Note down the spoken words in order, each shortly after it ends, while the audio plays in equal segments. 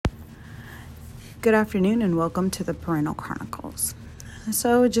Good afternoon and welcome to the Parental Chronicles.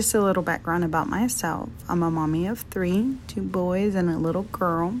 So just a little background about myself. I'm a mommy of 3, 2 boys and a little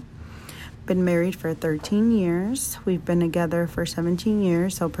girl. Been married for 13 years. We've been together for 17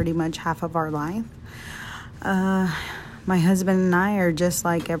 years, so pretty much half of our life. My husband and I are just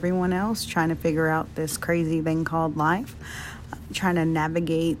like everyone else, trying to figure out this crazy thing called life. Trying to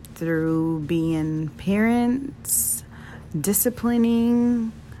navigate through being parents,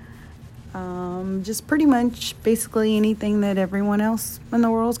 disciplining, just pretty much basically anything that everyone else in the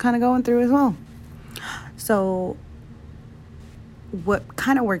world is kind of going through as well. So what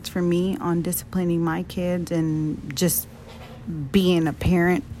kind of works for me on disciplining my kids and just being a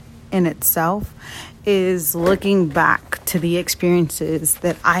parent in itself is looking back to the experiences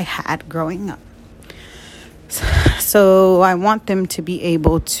that I had growing up. So I want them to be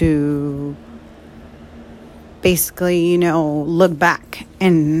able to basically, look back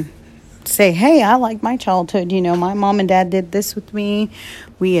and say, hey, I like my childhood. My mom and dad did this with me.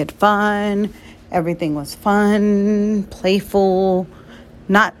 We had fun. Everything was fun, playful,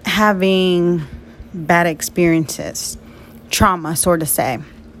 not having bad experiences, trauma, sort of say.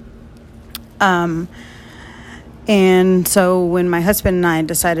 And so when my husband and I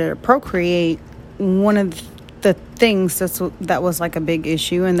decided to procreate, one of the things that was like a big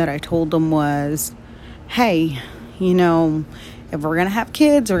issue and that I told him was, hey, if we're going to have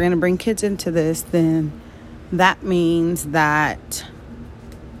kids, we're going to bring kids into this, then that means that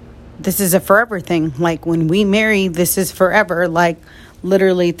this is a forever thing. Like when we marry, this is forever, like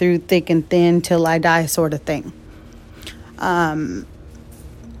literally through thick and thin till I die sort of thing.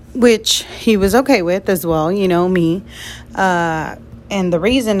 Which he was okay with as well, me. And the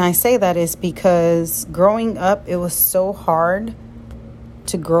reason I say that is because growing up, it was so hard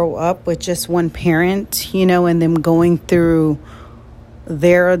to grow up with just one parent, and them going through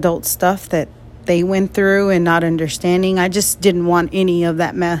their adult stuff that they went through and not understanding. I just didn't want any of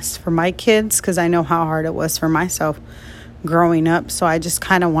that mess for my kids because I know how hard it was for myself growing up. So I just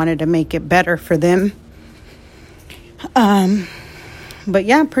kind of wanted to make it better for them. But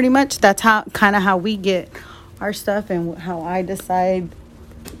yeah, pretty much that's how we get our stuff and how I decide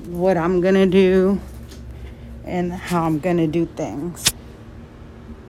what I'm going to do and how I'm going to do things.